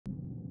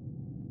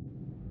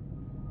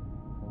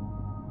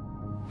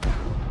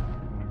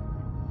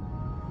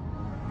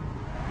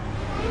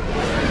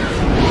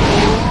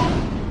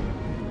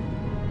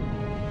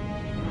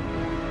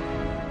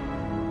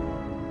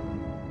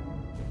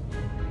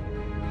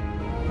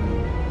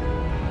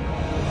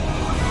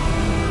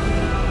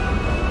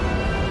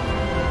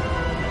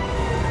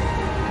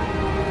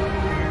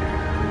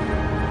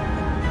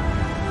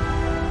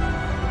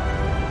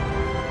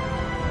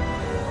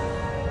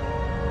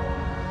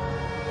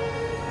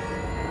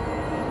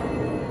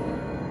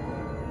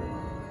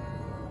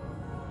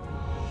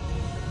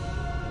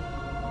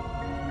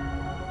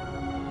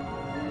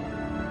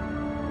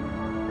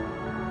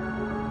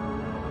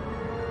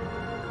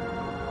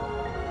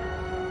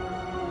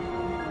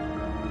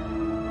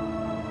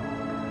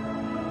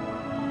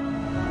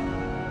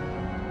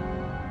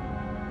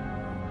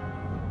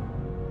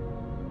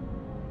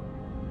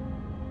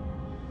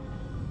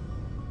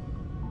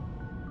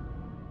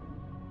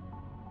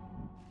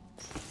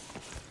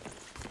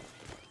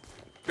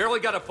Barely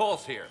got a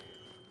pulse here.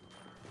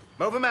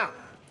 Move him out.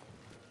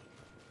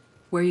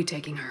 Where are you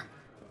taking her?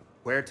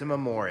 Where to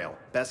Memorial.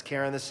 Best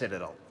care in the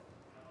Citadel.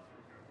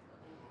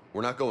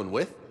 We're not going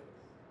with?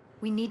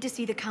 We need to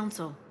see the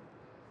Council.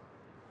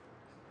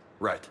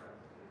 Right.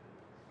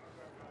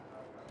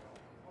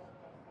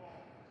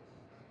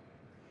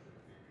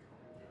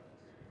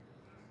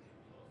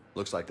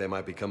 Looks like they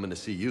might be coming to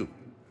see you.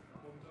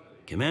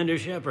 Commander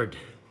Shepard.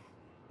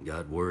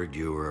 Got word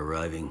you were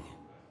arriving.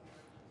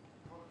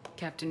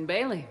 Captain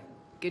Bailey,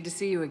 good to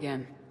see you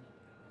again.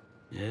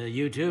 Yeah,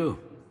 you too.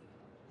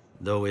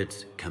 Though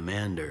it's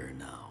Commander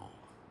now.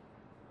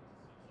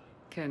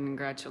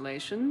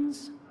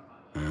 Congratulations.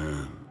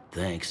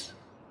 Thanks.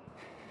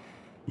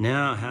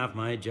 Now half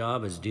my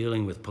job is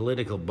dealing with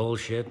political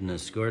bullshit and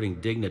escorting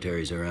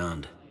dignitaries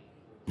around.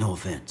 No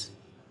offense.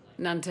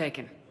 None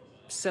taken.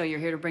 So you're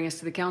here to bring us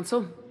to the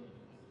Council?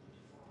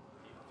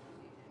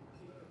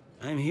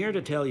 I'm here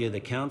to tell you the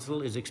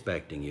Council is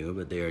expecting you,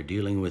 but they are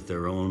dealing with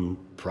their own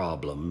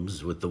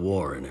problems with the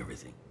war and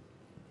everything.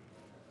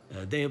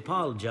 They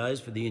apologize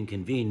for the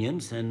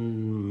inconvenience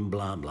and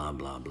blah, blah,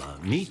 blah, blah.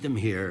 Meet them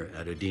here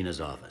at Udina's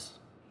office.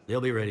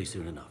 They'll be ready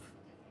soon enough.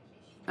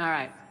 All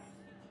right.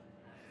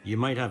 You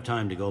might have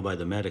time to go by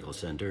the medical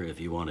center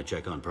if you want to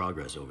check on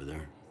progress over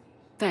there.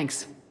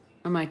 Thanks.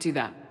 I might do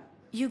that.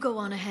 You go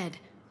on ahead.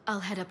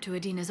 I'll head up to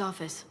Udina's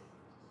office.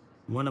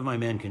 One of my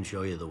men can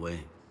show you the way.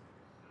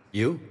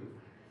 You?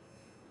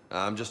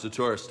 I'm just a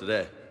tourist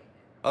today.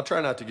 I'll try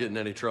not to get in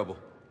any trouble.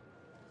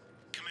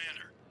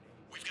 Commander,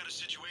 we've got a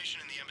situation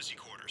in the embassy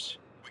quarters.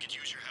 We could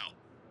use your help.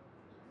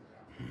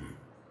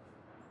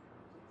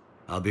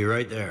 I'll be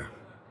right there.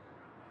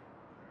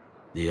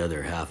 The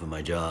other half of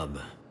my job.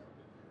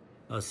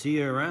 I'll see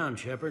you around,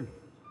 Shepard.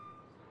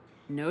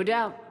 No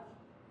doubt.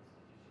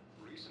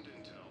 Recent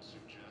intel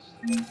suggests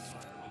that the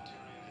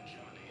environmentarian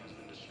hegemony has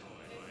been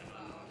destroyed by an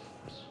unknown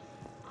force.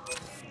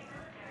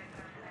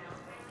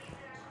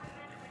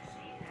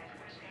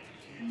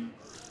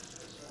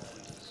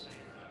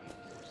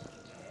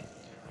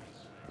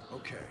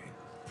 Okay,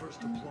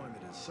 first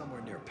deployment is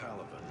somewhere near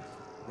Palaven.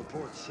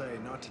 Reports say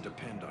not to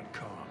depend on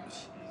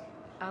comms.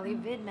 I'll leave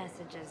vid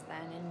messages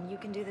then, and you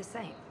can do the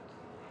same.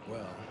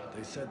 Well,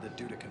 they said that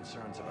due to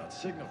concerns about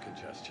signal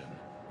congestion,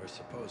 we're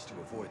supposed to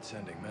avoid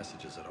sending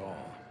messages at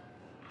all.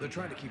 They're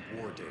trying to keep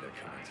war data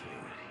coming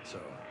through, so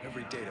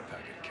every data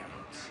packet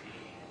counts.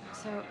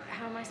 So,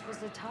 how am I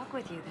supposed to talk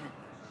with you then?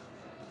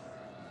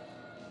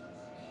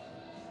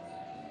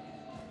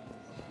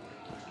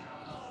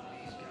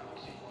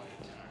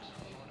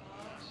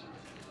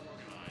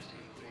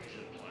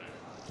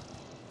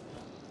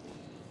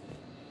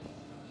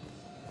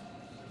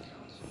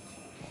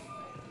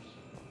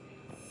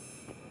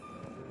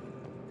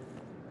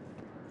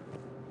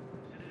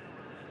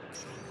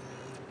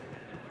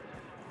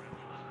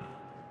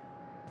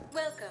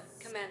 Welcome,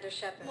 Commander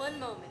Shepard. One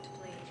moment,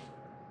 please.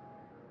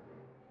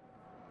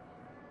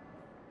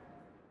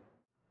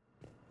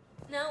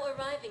 Now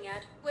arriving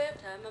at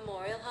Huerta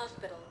Memorial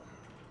Hospital.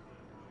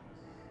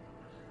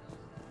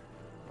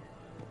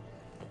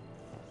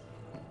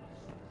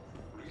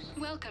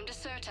 Welcome to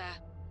Cirta.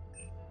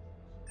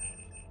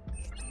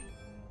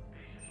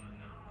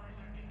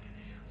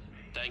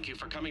 Thank you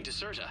for coming to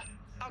Cirta.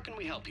 How can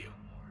we help you?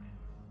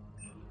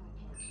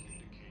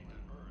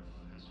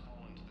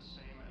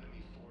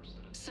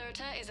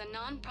 Cirta is a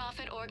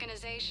non-profit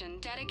organization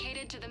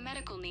dedicated to the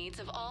medical needs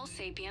of all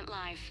sapient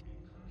life.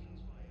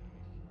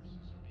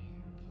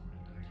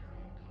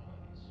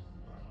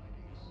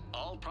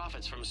 All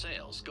profits from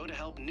sales go to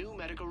help new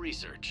medical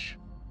research.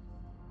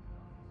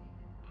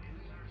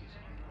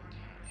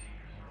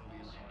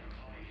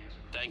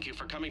 Thank you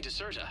for coming to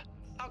Cirta.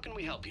 How can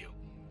we help you?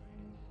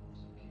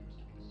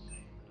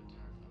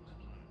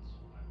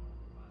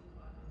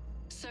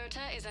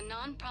 Cirta is a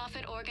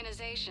non-profit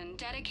organization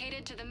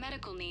dedicated to the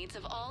medical needs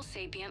of all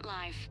sapient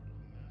life.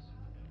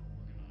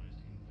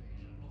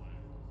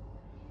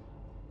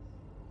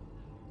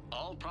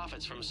 All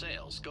profits from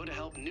sales go to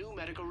help new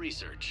medical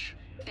research.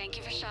 Thank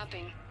you for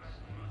shopping.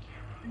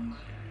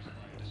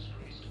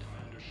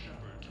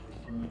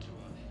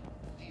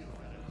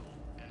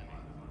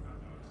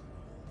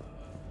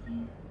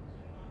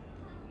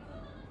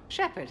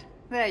 Shepard,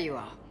 there you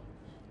are.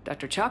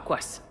 Dr.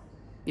 Chakwas,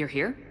 you're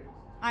here?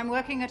 I'm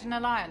working at an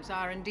Alliance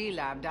R&D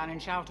lab down in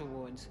Shelter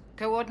Wards,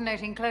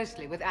 coordinating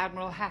closely with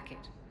Admiral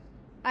Hackett.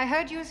 I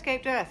heard you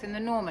escaped Earth in the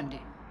Normandy,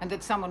 and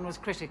that someone was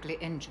critically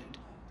injured.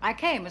 I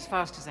came as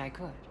fast as I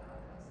could.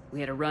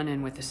 We had a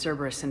run-in with the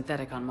Cerberus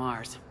synthetic on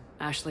Mars.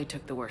 Ashley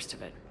took the worst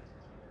of it.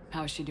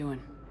 How is she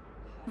doing?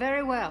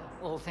 Very well,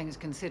 all things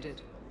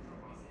considered.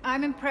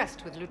 I'm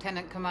impressed with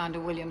Lieutenant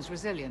Commander Williams'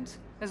 resilience,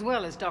 as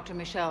well as Dr.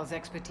 Michel's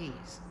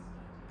expertise.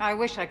 I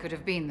wish I could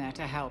have been there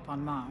to help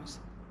on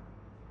Mars.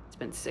 It's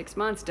been 6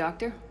 months,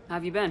 Doctor. How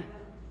have you been?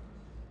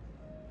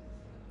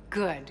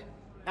 Good.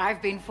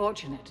 I've been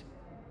fortunate.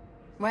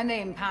 When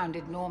they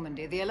impounded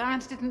Normandy, the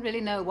Alliance didn't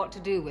really know what to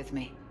do with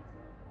me.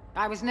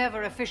 I was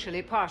never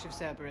officially part of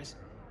Cerberus,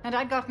 and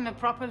I'd gotten a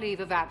proper leave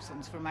of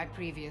absence from my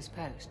previous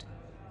post.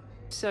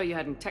 So you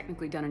hadn't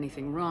technically done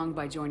anything wrong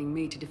by joining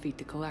me to defeat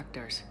the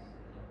Collectors.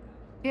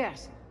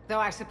 Yes, though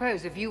I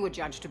suppose if you were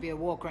judged to be a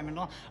war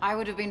criminal, I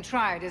would have been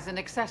tried as an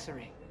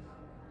accessory.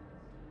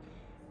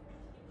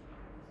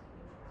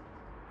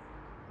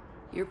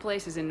 Your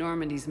place is in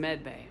Normandy's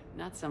medbay,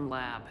 not some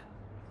lab.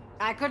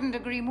 I couldn't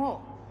agree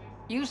more.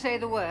 You say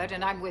the word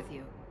and I'm with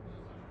you.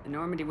 The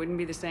Normandy wouldn't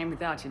be the same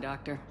without you,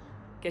 Doctor.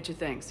 Get your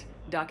things.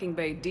 Docking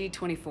Bay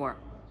D-24.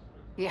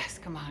 Yes,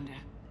 Commander.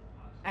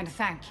 And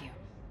thank you.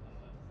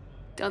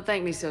 Don't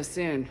thank me so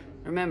soon.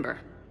 Remember,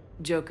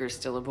 Joker's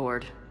still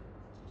aboard.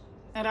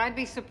 And I'd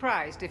be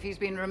surprised if he's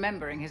been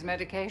remembering his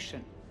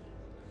medication.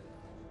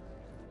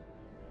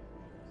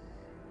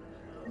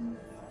 The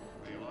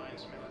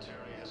Alliance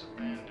military has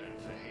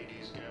abandoned the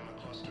Hades Gamma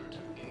cluster to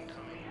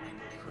incoming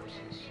Reaper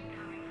forces.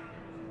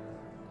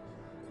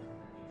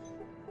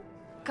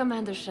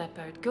 Commander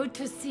Shepard, good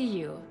to see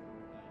you.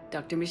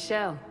 Dr.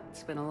 Michel,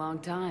 it's been a long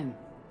time.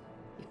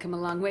 You've come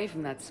a long way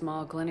from that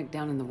small clinic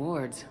down in the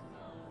wards.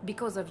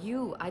 Because of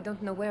you, I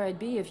don't know where I'd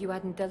be if you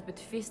hadn't dealt with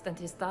Fist and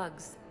his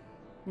thugs.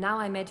 Now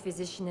I'm med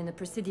physician in a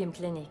Presidium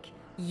clinic.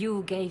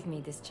 You gave me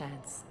this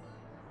chance.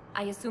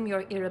 I assume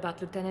you're here about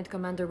Lieutenant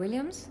Commander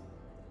Williams?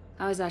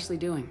 How is Ashley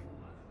doing?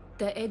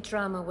 The head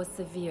trauma was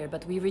severe,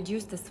 but we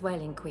reduced the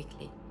swelling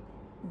quickly.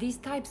 These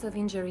types of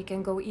injury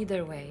can go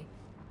either way.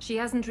 She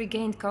hasn't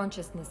regained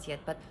consciousness yet,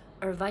 but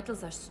her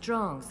vitals are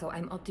strong, so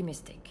I'm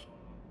optimistic.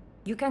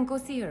 You can go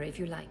see her if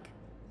you like.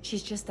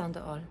 She's just down the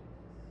hall.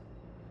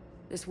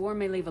 This war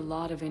may leave a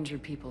lot of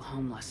injured people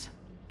homeless.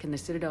 Can the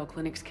Citadel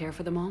clinics care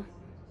for them all?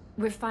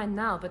 We're fine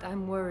now, but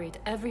I'm worried.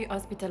 Every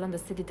hospital on the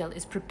Citadel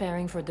is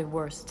preparing for the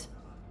worst.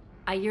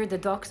 I hear the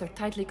docks are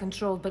tightly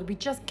controlled, but we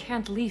just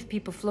can't leave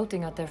people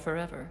floating out there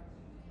forever.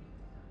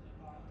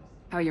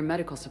 How are your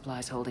medical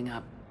supplies holding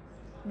up?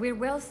 We're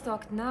well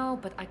stocked now,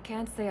 but I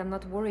can't say I'm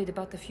not worried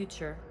about the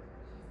future.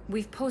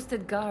 We've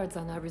posted guards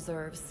on our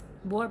reserves.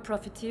 War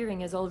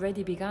profiteering has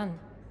already begun.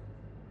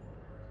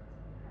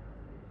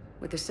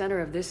 With a center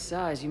of this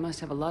size, you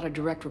must have a lot of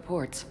direct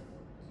reports.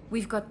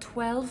 We've got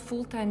 12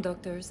 full-time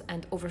doctors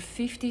and over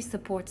 50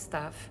 support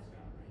staff.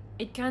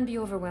 It can be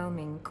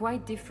overwhelming,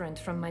 quite different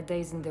from my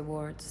days in the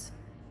wards.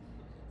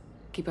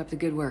 Keep up the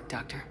good work,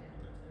 Doctor.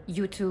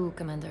 You too,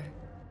 Commander.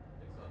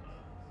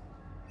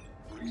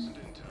 Recent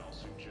intel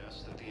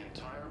suggests that the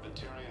entire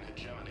Batarian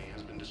hegemony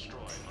has been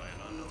destroyed by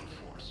an unknown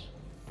force.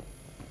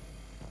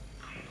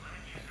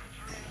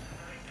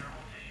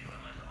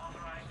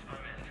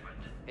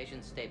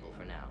 Patient's stable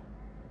for now.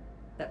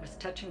 That was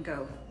touch and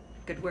go.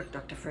 Good work,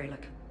 Dr.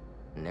 Freilich.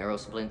 Narrow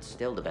splint's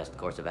still the best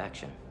course of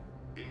action.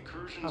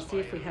 I'll see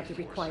if we have the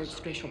required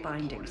spatial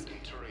bindings.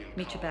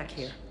 Meet you back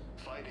here.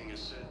 Fighting is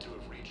said to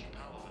have reached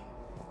Paladin.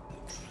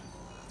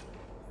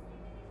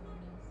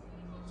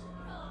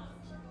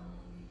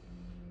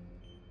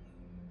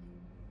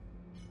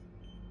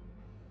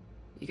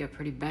 You got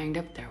pretty banged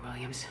up there,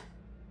 Williams.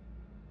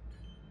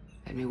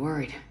 Had me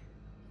worried.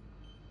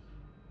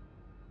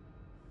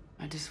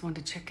 I just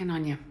wanted to check in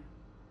on you.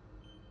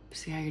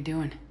 See how you're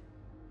doing.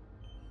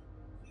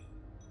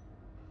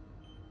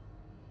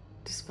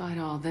 Despite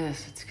all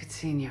this, it's good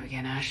seeing you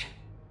again, Ash.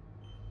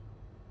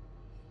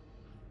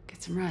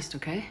 Get some rest,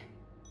 okay?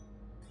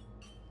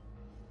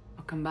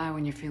 I'll come by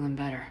when you're feeling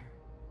better.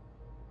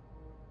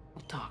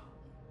 We'll talk.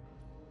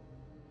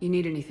 You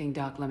need anything,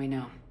 Doc, let me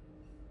know.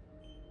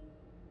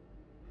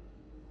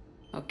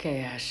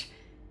 Okay, Ash.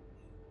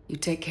 You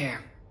take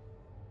care.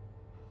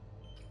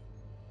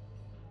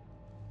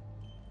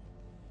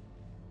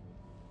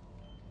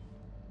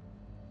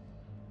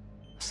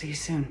 I'll see you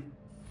soon.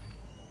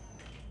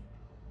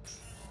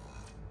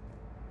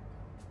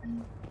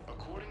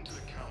 According to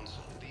the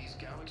Council, these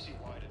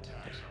galaxy-wide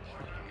attacks are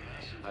part of a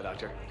massive... Hi,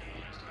 Doctor.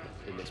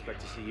 Didn't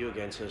expect to see you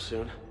again so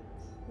soon.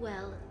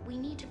 Well, we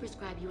need to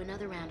prescribe you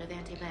another round of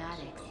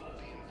antibiotics.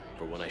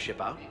 For when I ship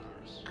out?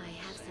 I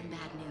have some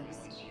bad news.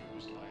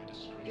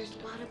 Your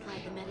squad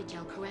applied the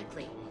Medigel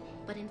correctly,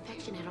 but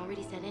infection had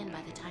already set in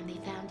by the time they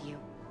found you.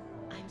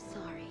 I'm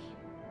sorry.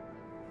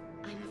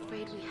 I'm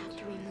afraid we have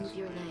to remove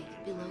your leg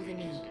below the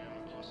knee.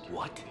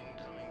 What?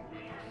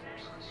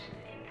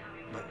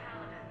 But...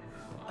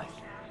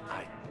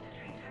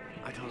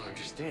 I don't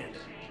understand.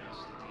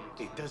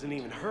 It doesn't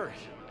even hurt.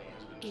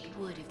 It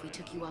would if we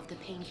took you off the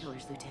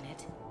painkillers,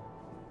 Lieutenant.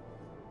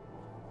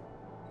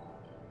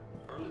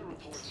 Early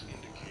reports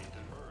indicate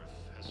that Earth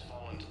has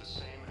fallen to the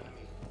same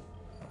enemy.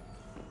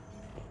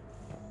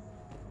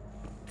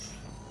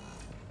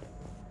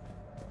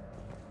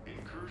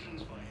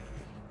 Incursions by enemy.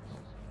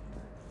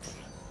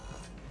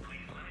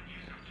 Please limit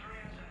use of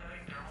Turian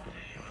synthetic dermal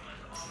tissue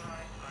unless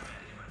authorized by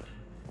management.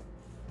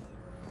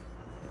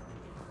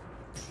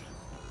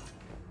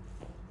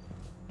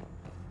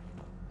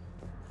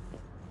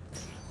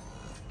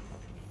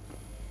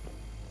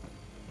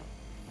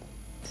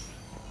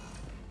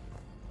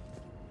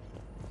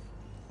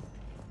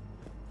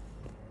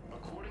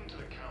 According to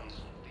the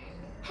Council,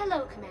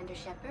 Hello, Commander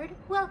Shepard.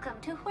 Welcome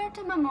to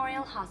Huerta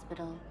Memorial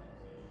Hospital.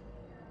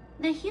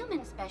 The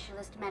human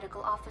specialist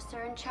medical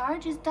officer in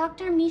charge is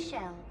Dr.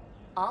 Michel.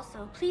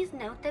 Also, please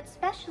note that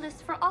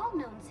specialists for all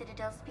known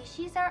Citadel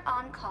species are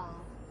on call.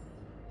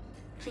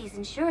 Please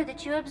ensure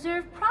that you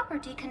observe proper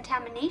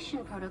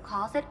decontamination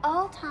protocols at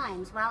all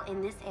times while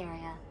in this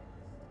area.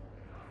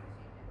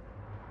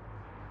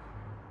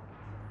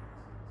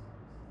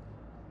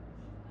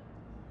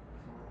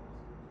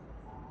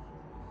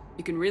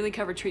 You can really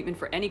cover treatment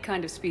for any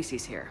kind of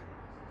species here.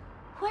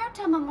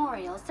 Huerta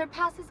Memorial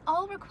surpasses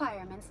all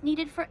requirements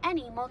needed for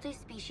any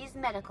multi-species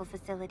medical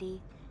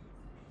facility.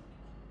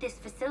 This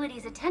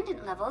facility's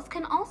attendant levels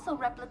can also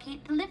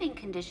replicate the living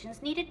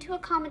conditions needed to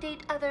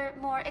accommodate other,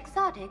 more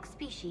exotic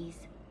species.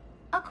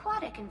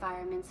 Aquatic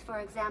environments, for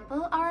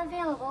example, are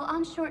available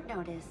on short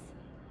notice.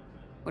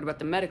 What about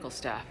the medical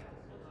staff?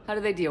 How do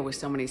they deal with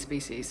so many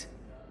species?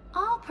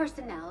 All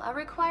personnel are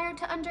required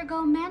to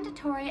undergo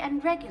mandatory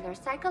and regular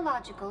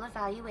psychological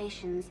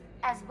evaluations,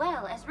 as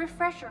well as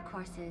refresher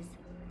courses.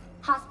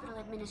 Hospital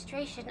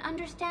administration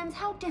understands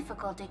how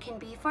difficult it can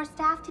be for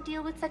staff to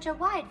deal with such a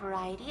wide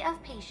variety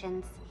of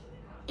patients.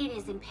 It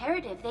is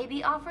imperative they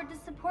be offered the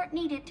support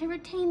needed to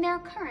retain their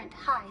current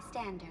high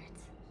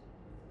standards.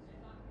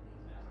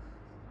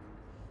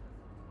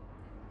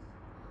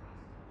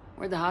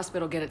 Where'd the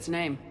hospital get its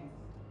name?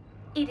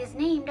 It is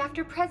named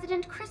after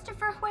President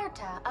Christopher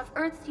Huerta of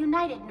Earth's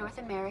United North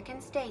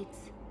American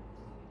States.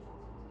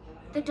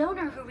 The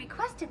donor who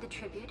requested the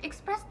tribute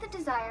expressed the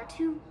desire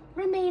to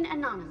remain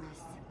anonymous.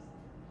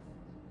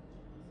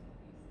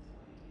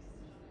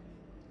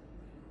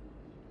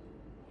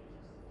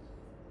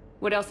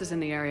 What else is in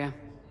the area?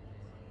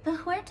 The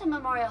Huerta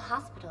Memorial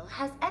Hospital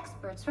has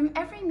experts from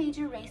every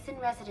major race in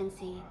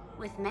residency,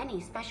 with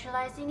many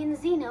specializing in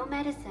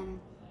xenomedicine.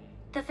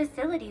 The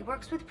facility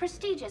works with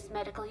prestigious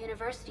medical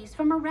universities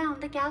from around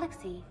the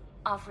galaxy,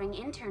 offering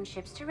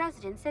internships to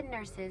residents and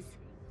nurses.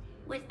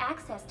 With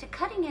access to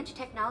cutting-edge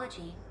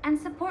technology and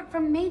support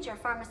from major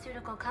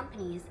pharmaceutical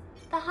companies,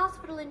 the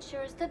hospital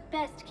ensures the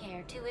best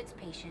care to its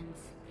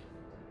patients.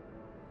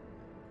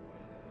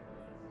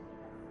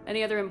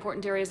 Any other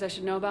important areas I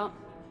should know about?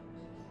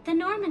 The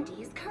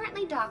Normandy is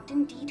currently docked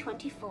in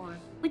D-24,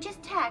 which is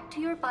tagged to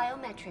your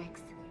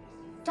biometrics.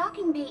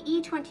 Docking Bay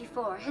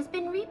E-24 has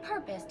been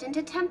repurposed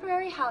into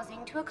temporary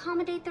housing to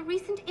accommodate the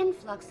recent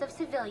influx of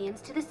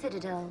civilians to the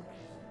Citadel.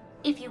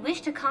 If you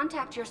wish to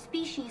contact your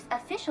species'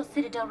 official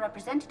Citadel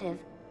representative,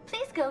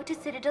 please go to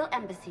Citadel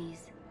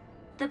embassies.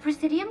 The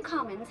Presidium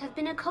Commons have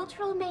been a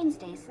cultural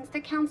mainstay since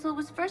the Council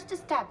was first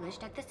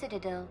established at the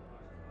Citadel.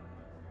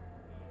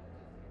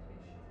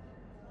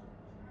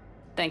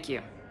 Thank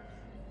you.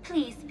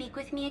 Please speak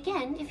with me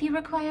again if you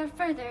require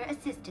further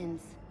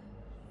assistance.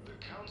 The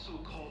Council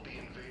called the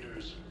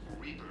invaders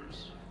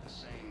Reapers, the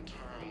same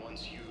term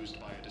once used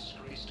by a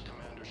disgraced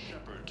Commander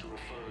Shepard to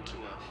refer to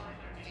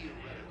a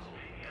theoretical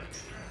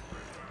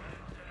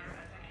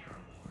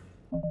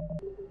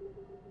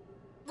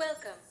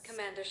Welcome,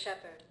 Commander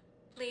Shepard.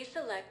 Please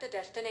select a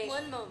destination.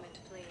 One moment,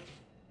 please.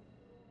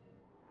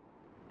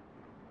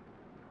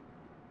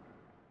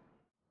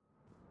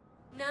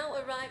 Now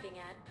arriving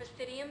at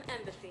Presidium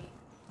Embassy.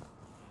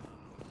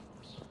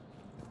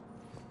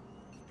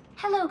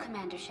 Hello,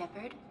 Commander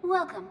Shepard.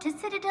 Welcome to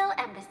Citadel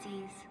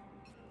Embassies.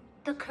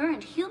 The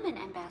current human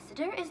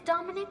ambassador is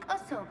Dominic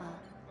Osoba.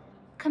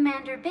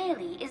 Commander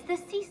Bailey is the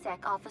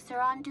CSEC officer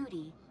on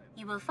duty.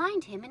 You will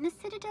find him in the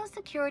Citadel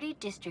Security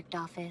District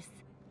Office.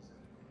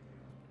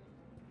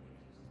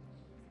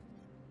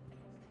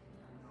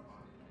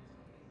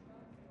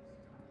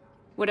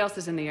 What else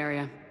is in the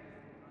area?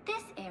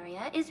 This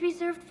area is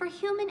reserved for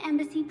human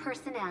embassy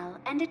personnel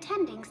and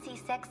attending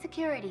CSEC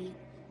security.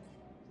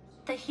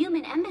 The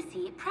human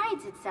embassy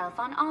prides itself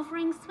on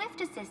offering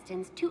swift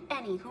assistance to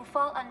any who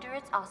fall under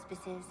its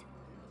auspices.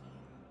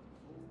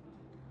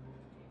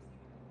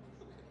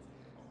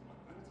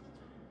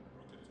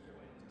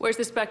 Where's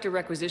the Spectre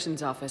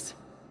Requisitions office?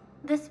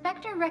 The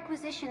Spectre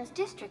Requisitions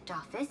District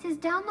Office is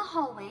down the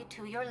hallway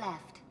to your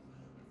left.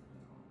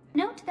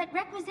 Note that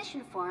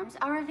requisition forms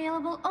are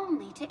available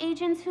only to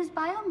agents whose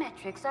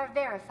biometrics are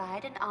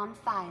verified and on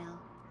file.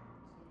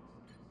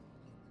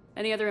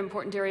 Any other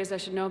important areas I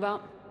should know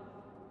about?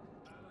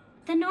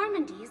 The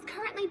Normandy is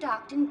currently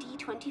docked in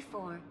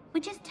D-24,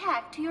 which is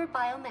tagged to your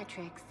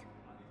biometrics.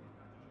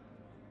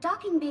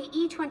 Docking Bay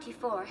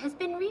E-24 has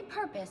been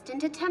repurposed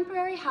into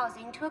temporary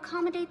housing to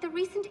accommodate the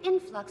recent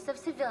influx of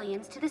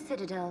civilians to the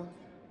Citadel.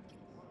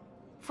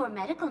 For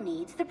medical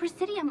needs, the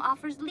Presidium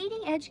offers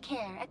leading-edge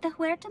care at the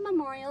Huerta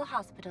Memorial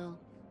Hospital.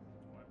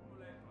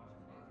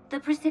 The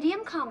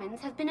Presidium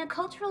Commons have been a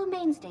cultural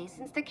mainstay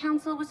since the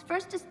Council was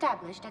first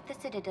established at the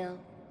Citadel.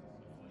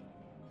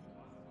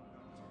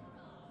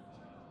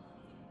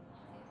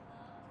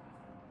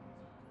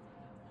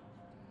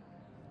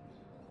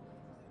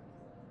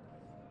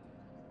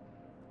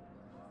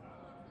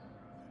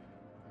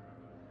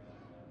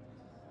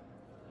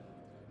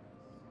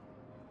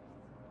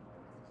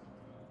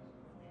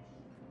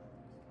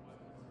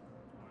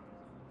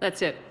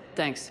 That's it.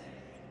 Thanks.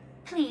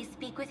 Please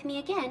speak with me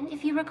again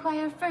if you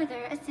require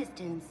further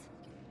assistance.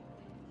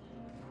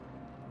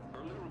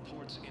 Early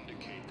reports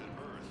indicate that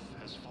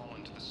Earth has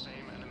fallen to the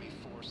same enemy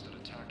force that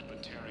attacked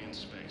Batarian in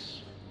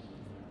space.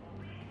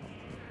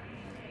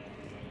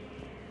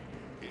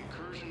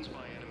 Incursions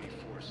by enemy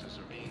forces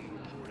are being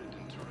reported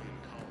in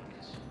Turian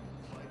colonies.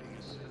 Fighting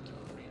is said to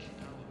have reached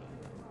Paladin.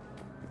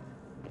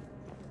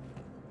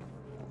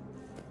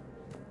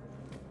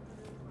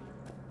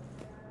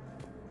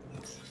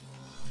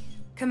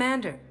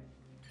 Commander,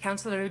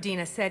 Councillor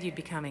Udina said you'd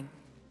be coming.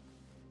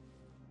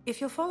 If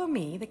you'll follow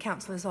me, the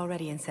council is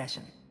already in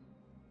session.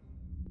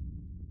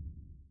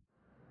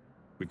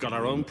 We've got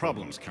our own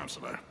problems,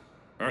 Councillor.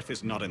 Earth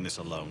is not in this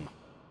alone.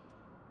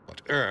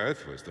 But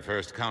Earth was the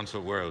first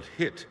Council world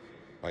hit.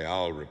 By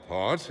all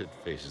reports, it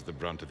faces the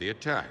brunt of the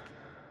attack.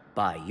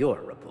 By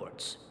your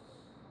reports.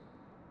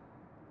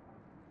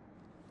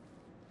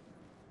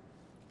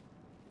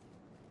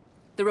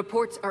 The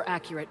reports are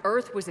accurate.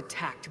 Earth was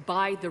attacked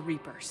by the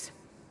Reapers.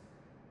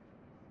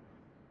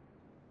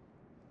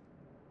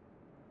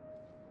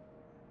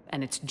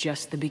 And it's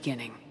just the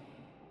beginning.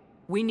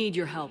 We need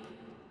your help.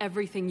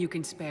 Everything you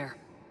can spare.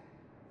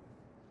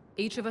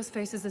 Each of us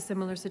faces a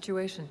similar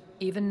situation.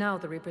 Even now,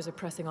 the Reapers are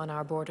pressing on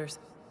our borders.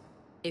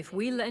 If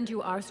we lend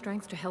you our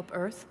strength to help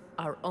Earth,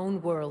 our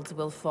own worlds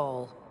will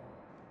fall.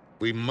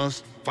 We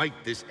must fight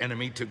this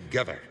enemy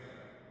together.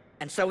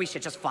 And so we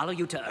should just follow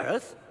you to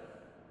Earth?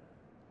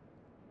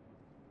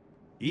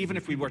 Even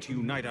if we were to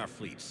unite our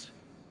fleets,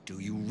 do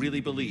you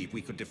really believe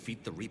we could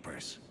defeat the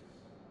Reapers?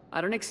 I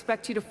don't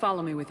expect you to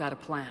follow me without a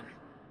plan.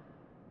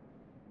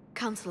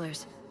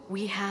 Counselors,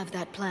 we have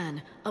that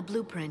plan. A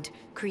blueprint,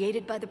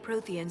 created by the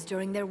Protheans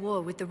during their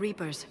war with the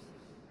Reapers.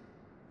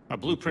 A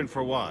blueprint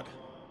for what?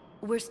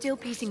 We're still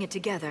piecing it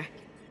together.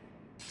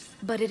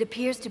 But it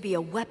appears to be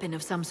a weapon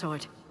of some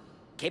sort.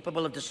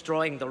 Capable of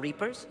destroying the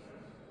Reapers?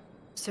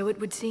 So it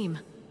would seem.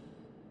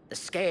 The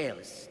scale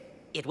is...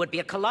 it would be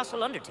a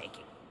colossal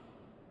undertaking.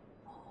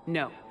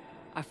 No.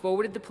 I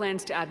forwarded the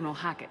plans to Admiral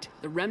Hackett.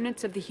 The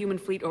remnants of the human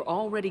fleet are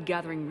already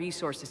gathering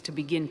resources to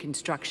begin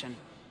construction.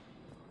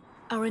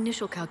 Our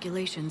initial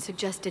calculations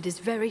suggest it is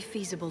very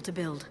feasible to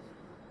build.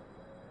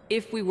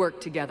 If we work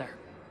together.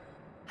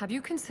 Have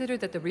you considered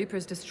that the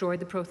Reapers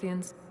destroyed the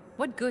Protheans?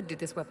 What good did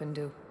this weapon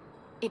do?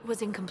 It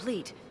was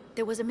incomplete.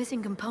 There was a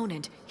missing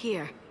component,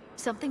 here.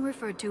 Something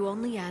referred to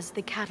only as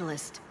the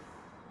catalyst.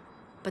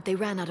 But they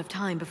ran out of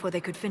time before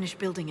they could finish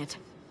building it.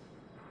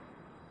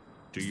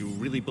 Do you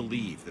really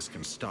believe this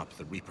can stop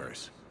the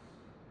Reapers?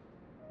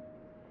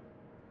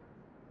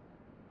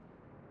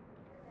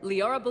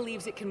 Liara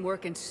believes it can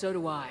work, and so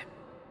do I.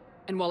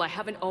 And while I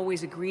haven't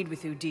always agreed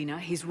with Udina,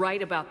 he's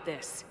right about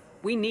this.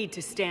 We need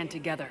to stand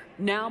together,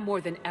 now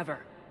more than ever.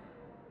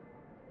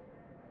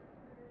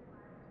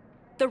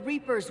 The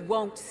Reapers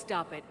won't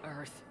stop at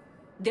Earth.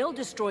 They'll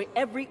destroy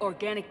every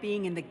organic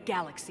being in the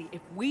galaxy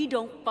if we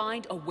don't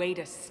find a way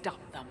to stop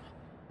them.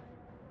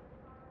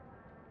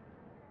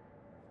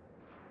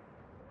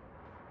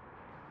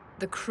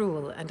 The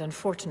cruel and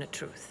unfortunate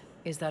truth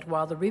is that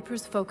while the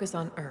Reapers focus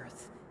on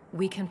Earth,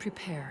 we can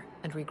prepare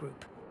and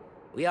regroup.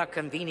 We are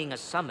convening a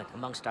summit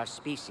amongst our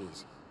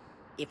species.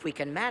 If we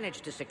can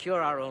manage to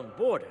secure our own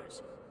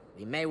borders,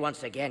 we may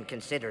once again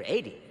consider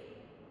aiding.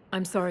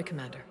 I'm sorry,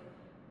 Commander.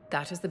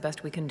 That is the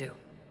best we can do.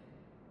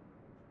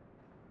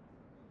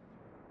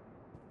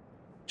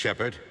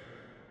 Shepard,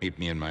 meet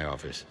me in my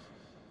office.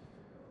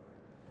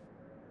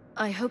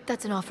 I hope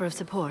that's an offer of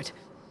support.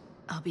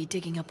 I'll be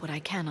digging up what I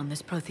can on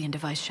this Prothean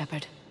device,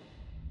 Shepard.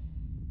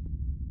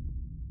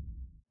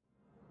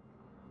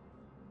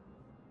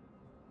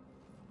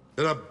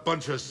 They're a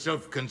bunch of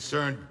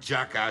self-concerned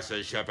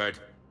jackasses, Shepard.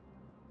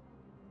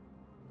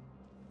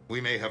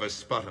 We may have a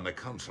spot in the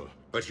Council,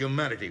 but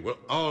humanity will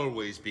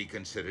always be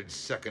considered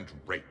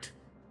second-rate.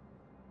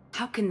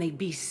 How can they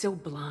be so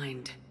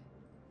blind?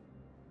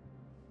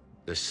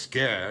 They're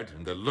scared,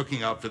 and they're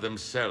looking out for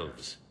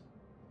themselves.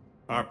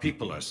 Our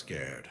people are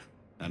scared,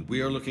 and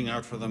we are looking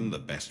out for them the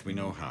best we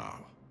know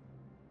how.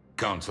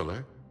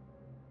 Counselor?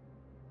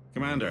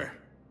 Commander,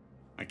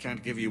 I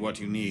can't give you what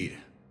you need,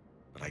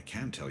 but I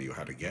can tell you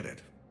how to get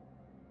it.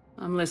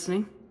 I'm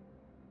listening.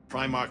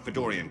 Primarch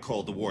Fedorian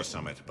called the War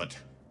Summit, but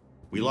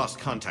we lost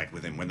contact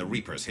with him when the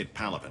Reapers hit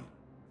Palaven.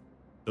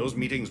 Those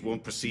meetings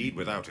won't proceed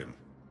without him.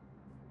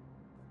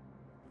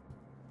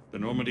 The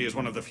Normandy is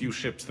one of the few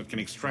ships that can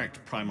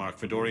extract Primarch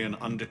Fedorian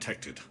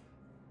undetected.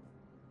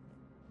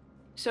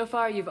 So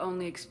far, you've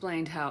only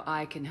explained how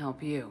I can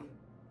help you.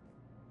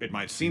 It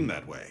might seem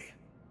that way.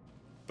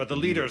 But the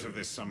leaders of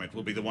this summit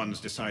will be the ones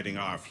deciding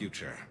our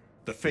future.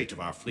 The fate of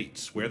our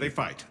fleets, where they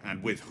fight,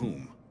 and with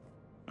whom.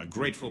 A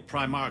grateful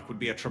Primarch would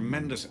be a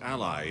tremendous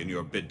ally in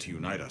your bid to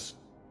unite us.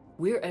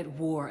 We're at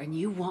war, and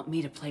you want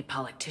me to play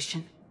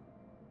politician?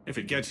 If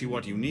it gets you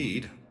what you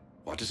need,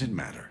 what does it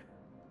matter?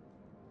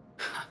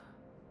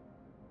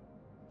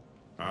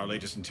 Our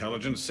latest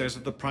intelligence says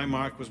that the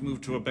Primarch was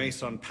moved to a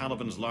base on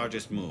Palaven's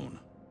largest moon.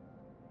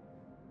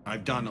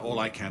 I've done all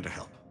I can to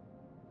help.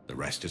 The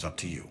rest is up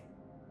to you.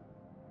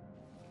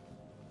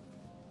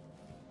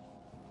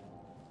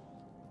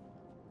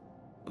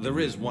 There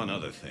is one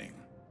other thing.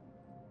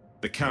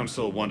 The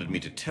Council wanted me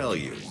to tell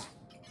you,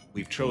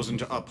 we've chosen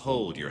to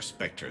uphold your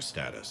Spectre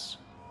status.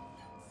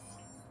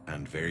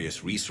 and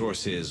various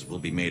resources will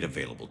be made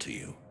available to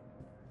you.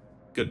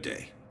 Good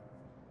day.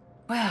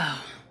 Well,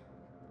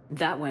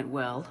 that went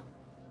well.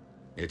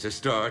 It's a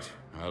start.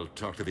 I'll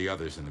talk to the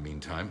others in the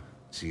meantime.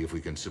 See if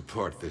we can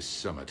support this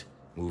summit.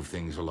 Move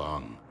things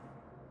along.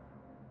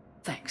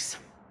 Thanks.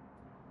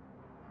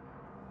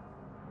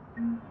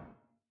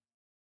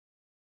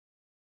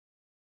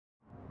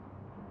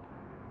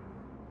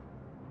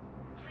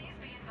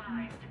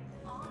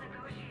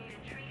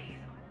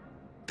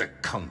 The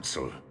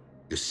Council.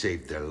 You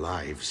saved their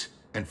lives.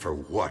 And for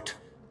what?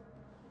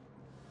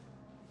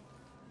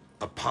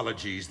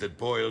 Apologies that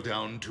boil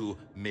down to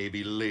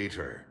maybe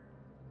later.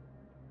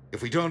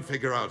 If we don't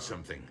figure out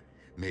something,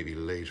 maybe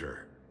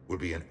later will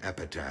be an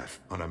epitaph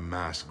on a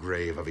mass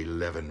grave of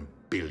 11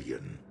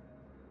 billion.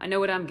 I know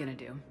what I'm gonna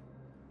do.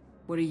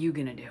 What are you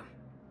gonna do?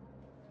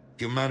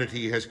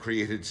 Humanity has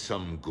created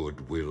some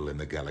goodwill in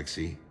the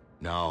galaxy.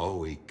 Now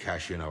we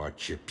cash in our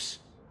chips.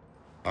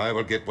 I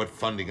will get what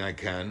funding I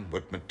can,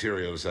 what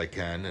materials I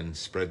can, and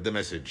spread the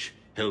message.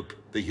 Help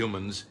the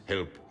humans,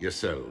 help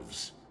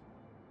yourselves.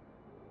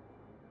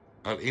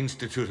 I'll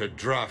institute a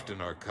draft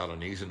in our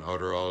colonies and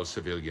order all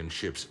civilian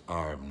ships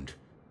armed.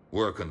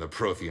 Work on the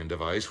Prothean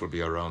device will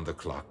be around the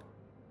clock.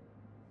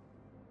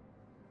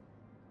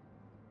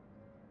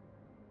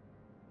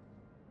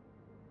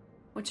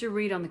 What's your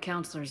read on the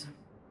counselors?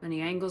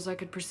 Any angles I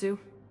could pursue?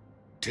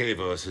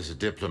 Tydeous is a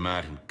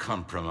diplomat and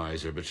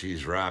compromiser, but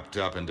she's wrapped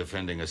up in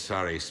defending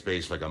Asari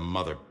space like a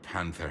mother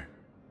panther.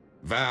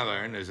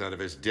 Valorn is out of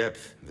his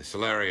depth. The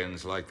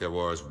Solarians like their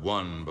wars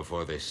won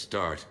before they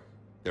start.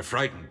 They're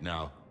frightened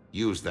now.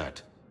 Use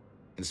that.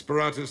 In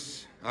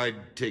Sparatus,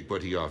 I'd take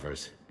what he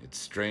offers. It's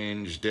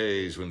strange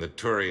days when the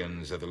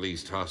Turians are the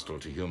least hostile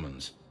to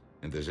humans,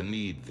 and there's a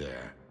need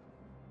there.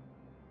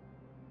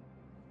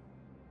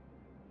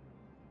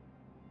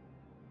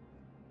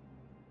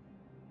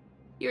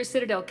 You're a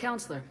Citadel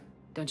counselor.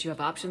 Don't you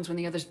have options when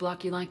the others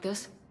block you like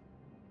this?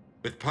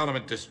 With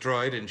Parliament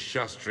destroyed and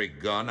Shastri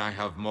gone, I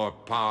have more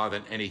power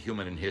than any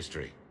human in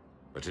history.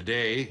 But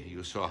today,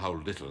 you saw how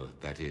little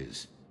that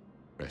is.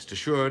 Rest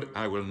assured,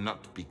 I will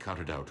not be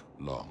counted out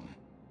long.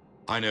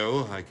 I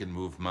know I can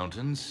move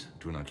mountains.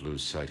 Do not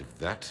lose sight of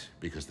that,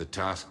 because the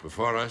task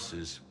before us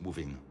is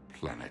moving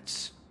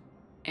planets.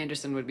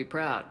 Anderson would be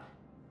proud,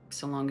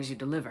 so long as you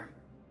deliver.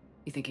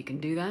 You think you can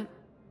do that?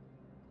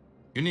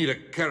 You need a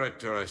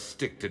carrot or a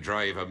stick to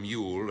drive a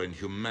mule, and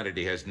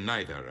humanity has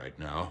neither right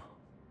now.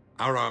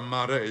 Our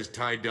armada is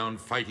tied down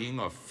fighting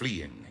or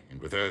fleeing,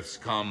 and with Earth's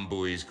comm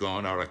buoys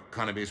gone, our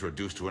economy is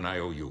reduced to an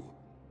IOU.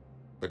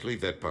 But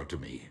leave that part to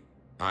me.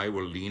 I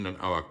will lean on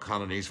our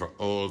colonies for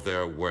all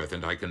they're worth,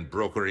 and I can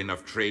broker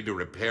enough trade to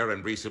repair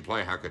and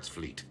resupply Hackett's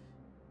fleet.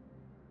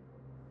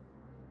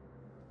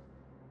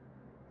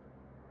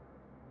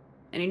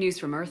 Any news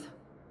from Earth?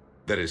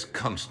 There is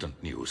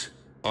constant news.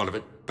 All of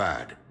it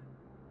bad.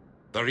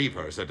 The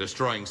Reapers are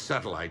destroying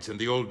satellites and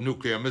the old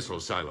nuclear missile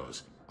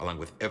silos, along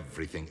with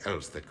everything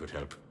else that could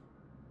help.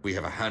 We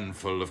have a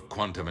handful of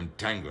quantum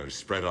entanglers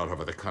spread out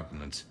over the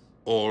continents.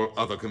 All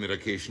other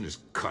communication is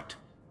cut.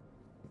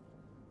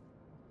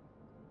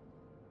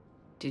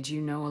 Did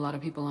you know a lot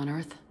of people on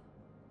Earth?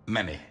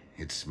 Many.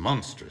 It's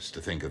monstrous to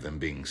think of them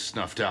being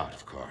snuffed out,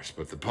 of course,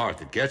 but the part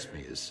that gets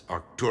me is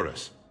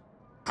Arcturus.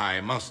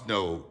 I must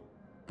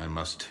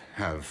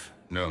have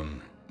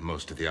known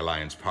most of the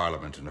Alliance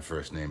Parliament on a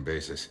first-name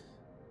basis.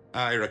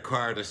 I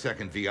required a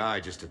second VI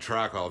just to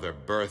track all their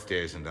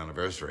birthdays and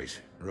anniversaries.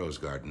 Rose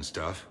Garden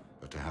stuff,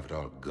 but to have it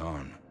all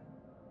gone.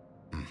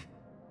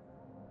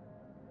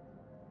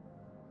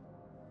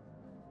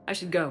 I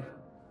should go.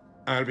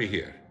 I'll be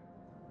here.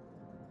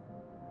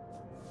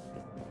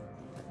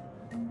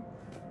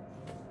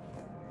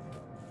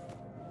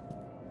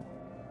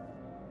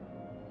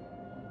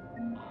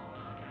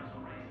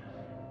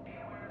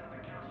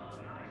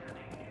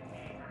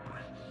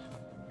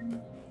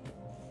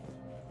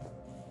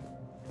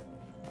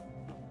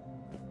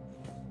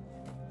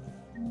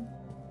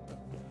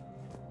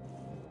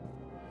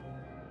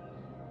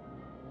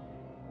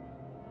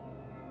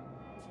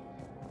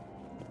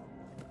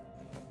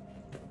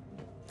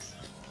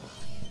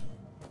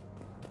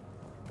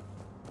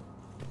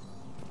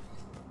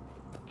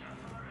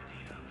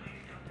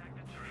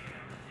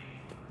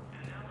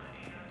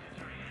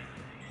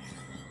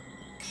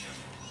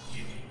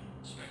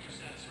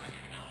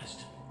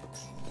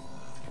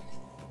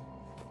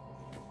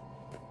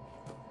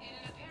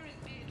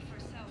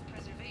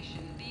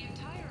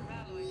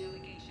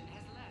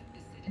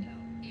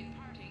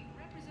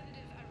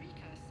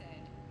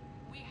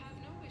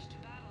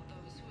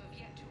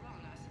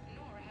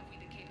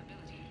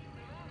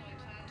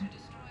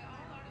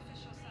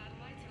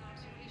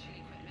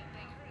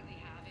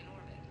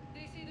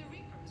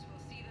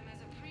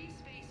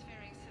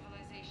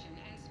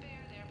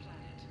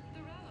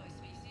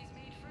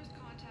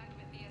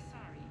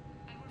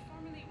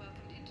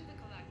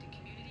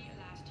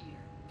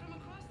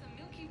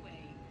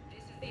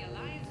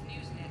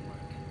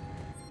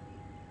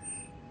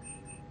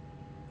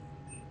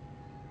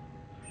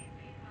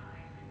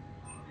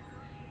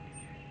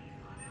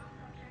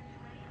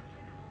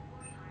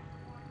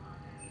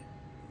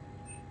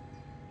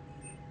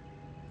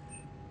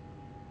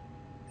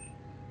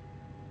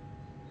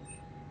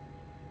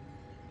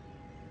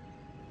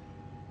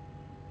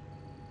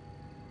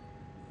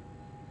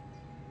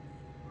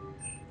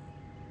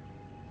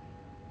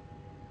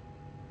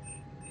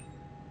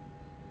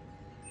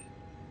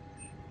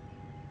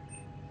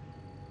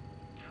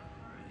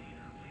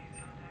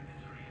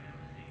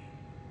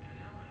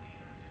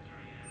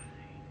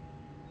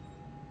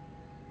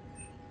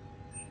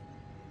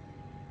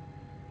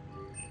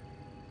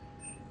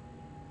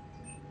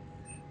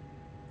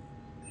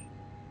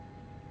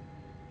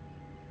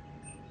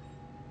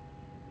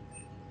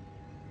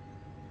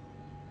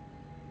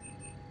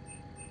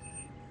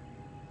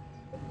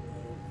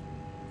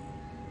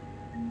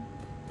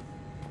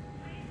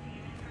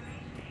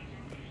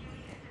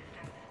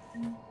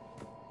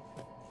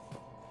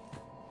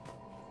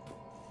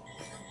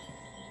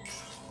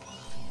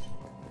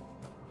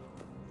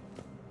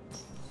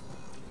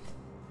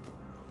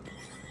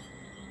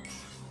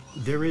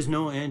 There is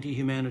no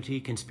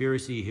anti-humanity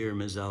conspiracy here,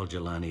 Ms.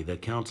 Al-Jalani. The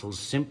Council's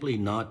simply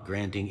not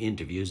granting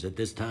interviews at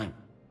this time.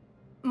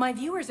 My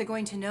viewers are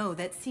going to know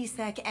that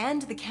CSEC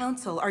and the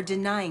Council are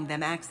denying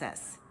them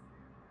access.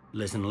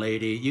 Listen,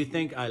 lady, you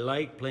think I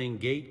like playing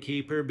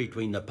gatekeeper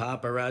between the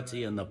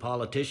paparazzi and the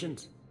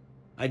politicians?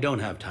 I don't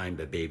have time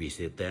to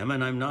babysit them,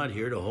 and I'm not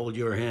here to hold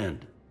your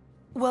hand.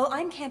 Well,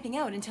 I'm camping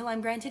out until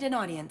I'm granted an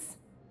audience.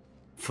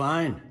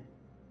 Fine.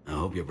 I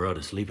hope you brought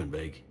a sleeping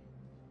bag.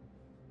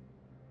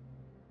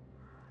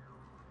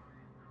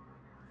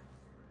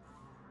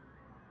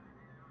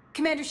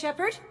 Commander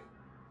Shepard?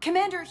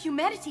 Commander,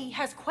 humanity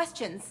has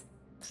questions.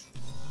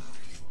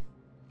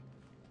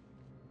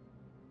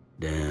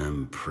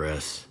 Damn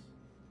press.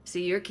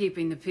 See, you're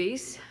keeping the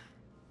peace.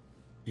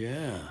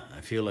 Yeah, I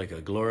feel like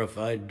a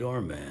glorified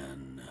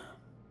doorman.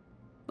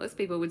 Most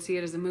people would see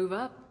it as a move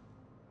up.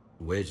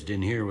 Wedged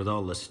in here with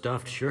all the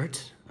stuffed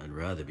shirts, I'd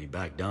rather be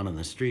back down on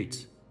the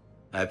streets.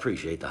 I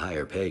appreciate the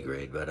higher pay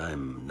grade, but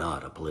I'm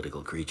not a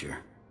political creature.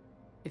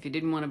 If you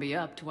didn't want to be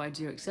upped, why'd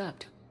you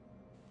accept?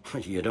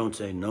 You don't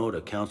say no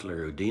to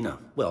Counselor Udina.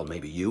 Well,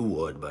 maybe you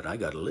would, but I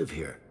gotta live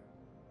here.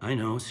 I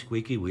know,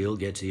 squeaky wheel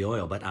gets the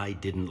oil, but I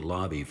didn't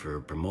lobby for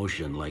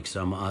promotion like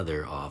some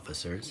other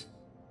officers.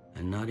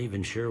 I'm not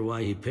even sure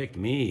why he picked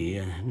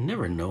me. I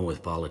never know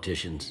with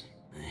politicians.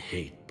 I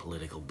hate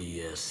political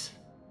BS.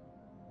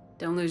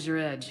 Don't lose your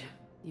edge.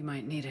 You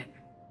might need it.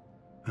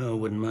 Oh,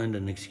 wouldn't mind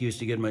an excuse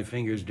to get my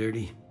fingers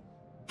dirty.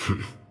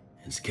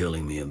 It's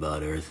killing me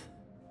about Earth.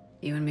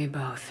 You and me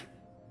both.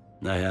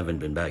 I haven't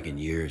been back in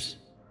years.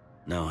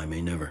 Now I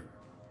may never.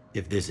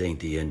 If this ain't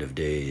the end of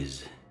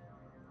days,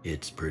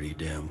 it's pretty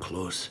damn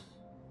close.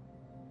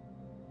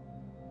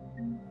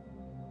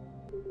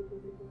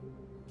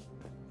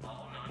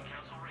 All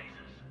non-council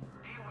races,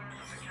 be aware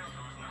that the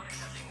council is not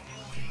accepting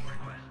new meeting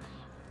requests.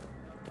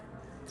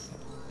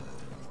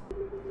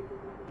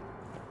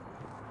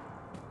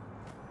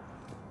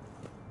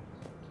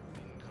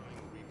 Incoming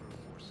Reaper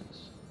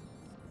forces.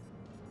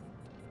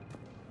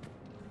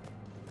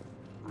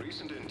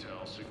 Recent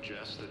intel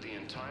suggests that the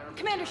entire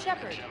Commander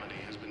Shepard! hegemony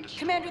has been destroyed.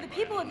 Commander, the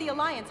people of the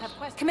Alliance have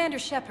questions. Commander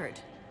Shepard,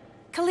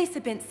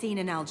 Khalisah bint Sin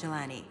and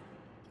Al-Jalani.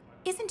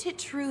 Isn't it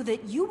true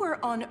that you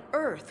were on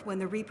Earth when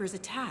the Reapers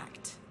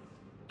attacked?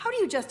 How do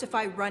you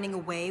justify running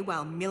away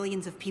while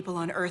millions of people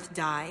on Earth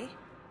die?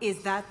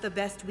 Is that the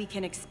best we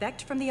can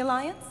expect from the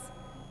Alliance?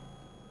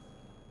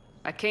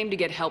 I came to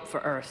get help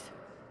for Earth.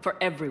 For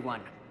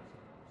everyone.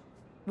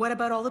 What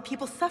about all the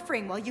people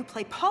suffering while you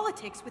play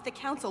politics with the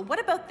Council? What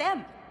about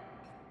them?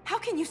 How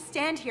can you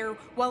stand here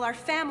while our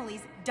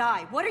families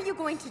die? What are you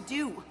going to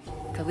do?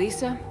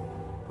 Khalisah,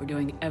 we're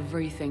doing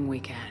everything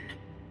we can.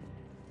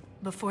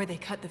 Before they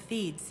cut the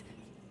feeds,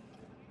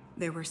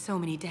 there were so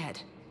many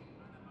dead.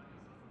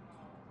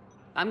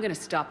 I'm gonna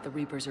stop the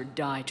Reapers or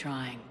die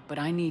trying, but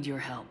I need your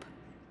help.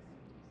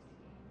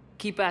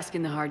 Keep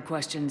asking the hard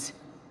questions.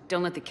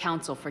 Don't let the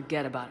Council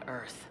forget about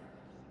Earth.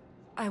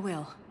 I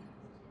will.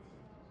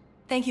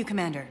 Thank you,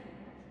 Commander.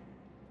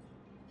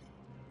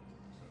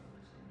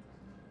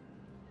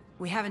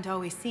 We haven't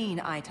always seen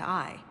eye to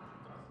eye,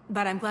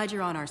 but I'm glad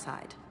you're on our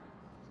side.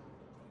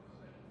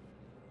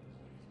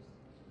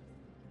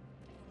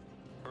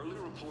 Early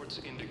reports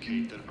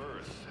indicate that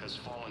Earth has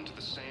fallen to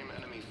the same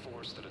enemy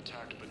force that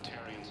attacked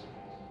Batarians.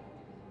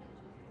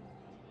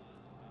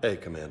 Hey,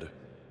 Commander.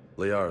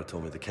 Liara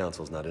told me the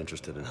Council's not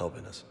interested in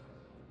helping us.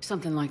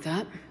 Something like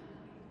that.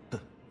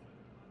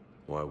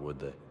 Why would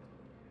they?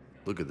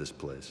 Look at this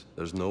place.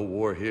 There's no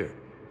war here.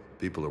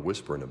 People are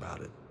whispering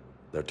about it.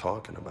 They're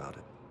talking about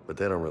it, but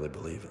they don't really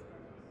believe it.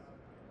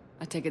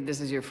 I take it this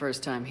is your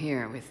first time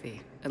here with the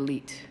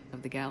elite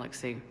of the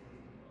galaxy.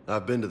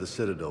 I've been to the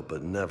Citadel,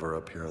 but never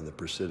up here on the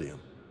Presidium.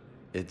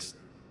 It's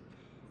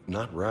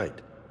not right.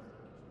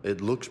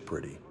 It looks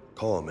pretty,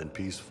 calm and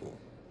peaceful,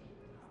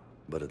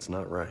 but it's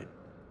not right.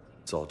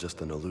 It's all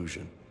just an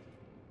illusion.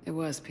 It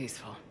was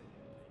peaceful.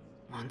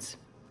 Once.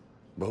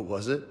 But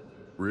was it?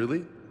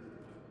 Really?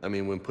 I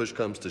mean, when push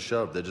comes to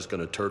shove, they're just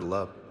gonna turtle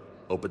up.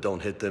 Hope it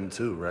don't hit them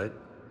too, right?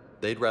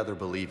 They'd rather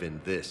believe in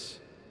this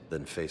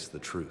than face the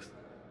truth.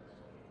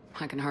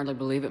 I can hardly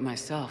believe it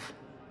myself.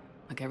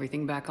 Like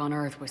everything back on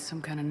Earth was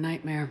some kind of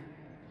nightmare.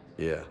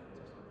 Yeah.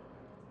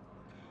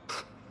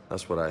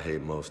 That's what I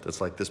hate most.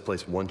 It's like this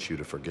place wants you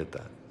to forget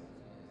that.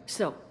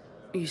 So,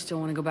 you still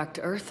want to go back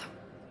to Earth?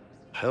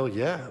 Hell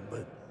yeah,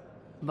 but...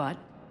 But?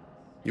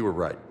 You were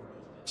right.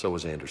 So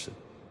was Anderson.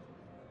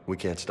 We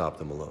can't stop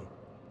them alone.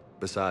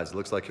 Besides,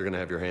 looks like you're gonna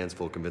have your hands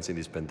full convincing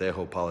these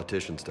pendejo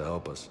politicians to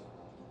help us.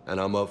 And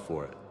I'm up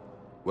for it.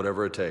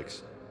 Whatever it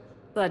takes.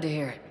 Glad to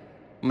hear it.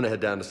 I'm gonna head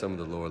down to some of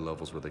the lower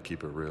levels where they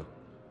keep it real.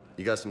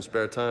 You got some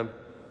spare time?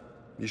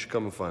 You should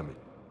come and find me.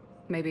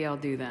 Maybe I'll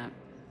do that.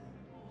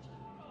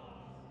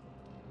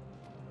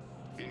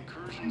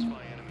 Incursions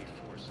by enemy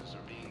forces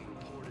are being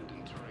reported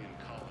in Turian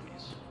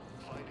colonies.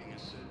 Fighting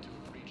is said to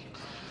have reached...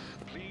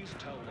 Please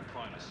tell the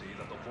Primacy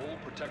that the Vol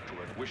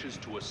Protectorate wishes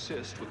to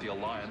assist with the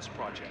Alliance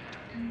project.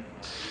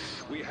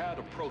 We had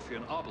a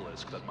Prothean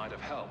obelisk that might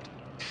have helped.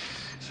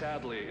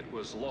 Sadly, it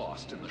was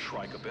lost in the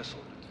Shrike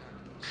Abyssal.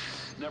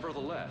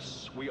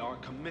 Nevertheless, we are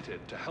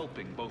committed to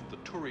helping both the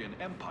Turian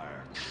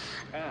Empire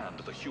and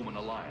the Human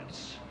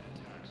Alliance.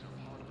 Attacks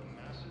are part of a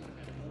massive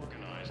and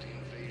organized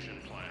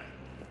invasion plan.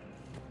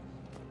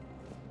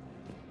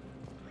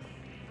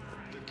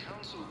 The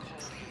Council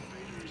called the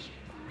invaders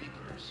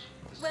Reapers.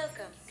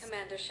 Welcome,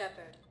 Commander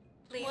Shepard.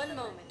 Please. One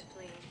moment,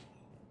 please.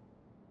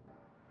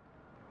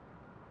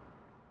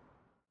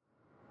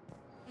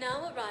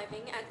 Now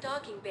arriving at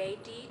Docking Bay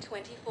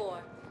D-24.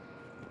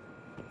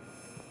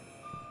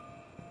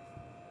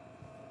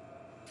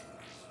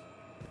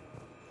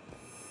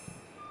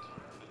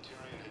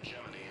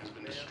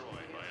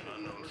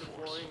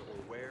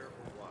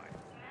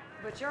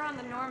 But you're on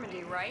the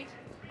Normandy, right?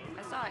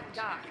 I saw it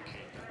dock.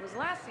 It was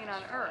last seen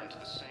on Earth.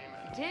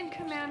 Did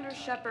Commander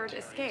Shepard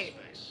escape?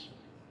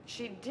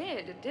 She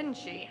did, didn't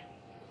she?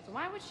 So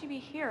why would she be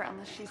here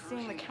unless she's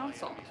seeing the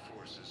Council?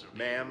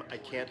 Ma'am, I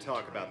can't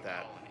talk about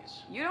that.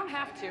 You don't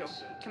have to.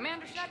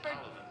 Commander Shepard!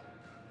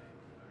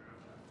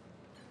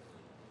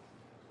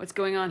 What's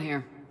going on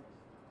here?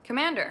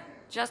 Commander,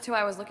 just who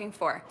I was looking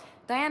for.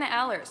 Diana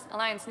Allers,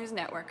 Alliance News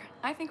Network.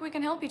 I think we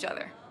can help each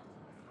other.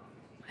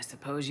 I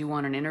suppose you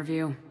want an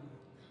interview?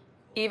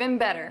 Even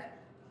better.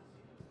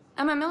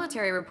 I'm a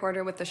military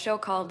reporter with the show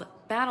called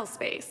Battle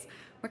Space.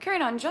 We're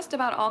carried on just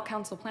about all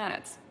Council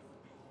planets.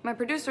 My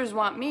producers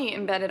want me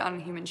embedded on a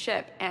human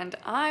ship, and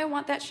I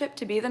want that ship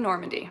to be the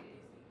Normandy.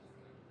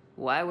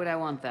 Why would I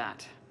want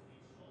that?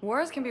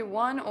 Wars can be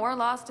won or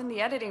lost in the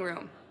editing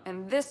room,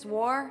 and this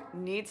war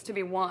needs to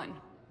be won.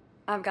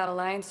 I've got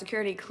Alliance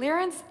security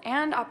clearance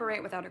and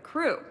operate without a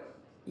crew.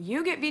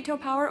 You get veto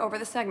power over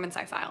the segments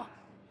I file.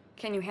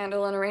 Can you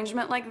handle an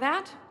arrangement like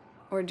that?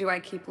 Or do I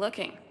keep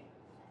looking?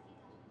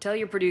 Tell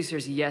your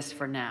producers yes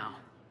for now.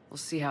 We'll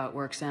see how it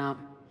works out.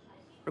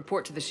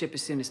 Report to the ship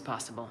as soon as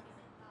possible.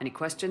 Any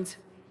questions?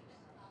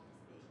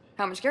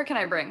 How much gear can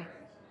I bring?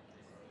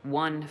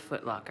 1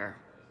 footlocker.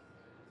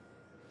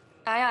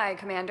 Aye, aye,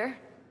 Commander.